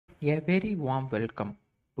A very warm welcome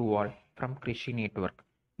to all from Krishi Network.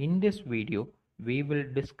 In this video, we will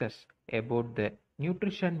discuss about the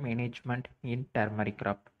nutrition management in turmeric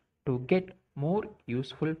crop. To get more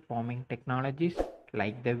useful farming technologies,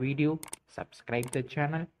 like the video, subscribe the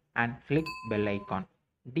channel and click bell icon.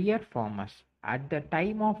 Dear farmers, at the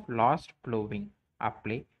time of last ploughing,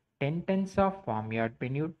 apply 10 tons of farmyard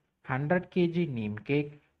manure, 100 kg neem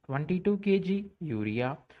cake, 22 kg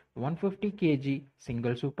urea, 150 kg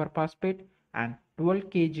single superphosphate and 12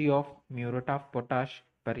 kg of muriate of potash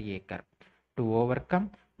per acre. To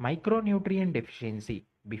overcome micronutrient deficiency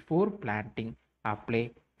before planting,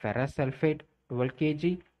 apply ferrous sulfate 12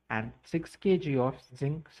 kg and 6 kg of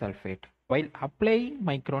zinc sulfate. While applying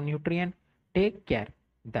micronutrient, take care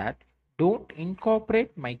that don't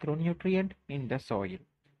incorporate micronutrient in the soil.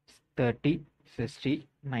 30, 60,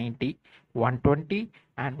 90, 120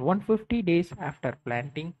 and 150 days after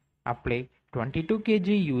planting, apply 22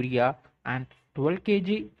 kg urea and 12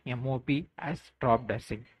 kg MOP as drop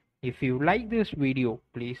dressing. If you like this video,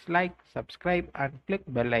 please like, subscribe and click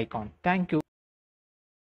bell icon. Thank you.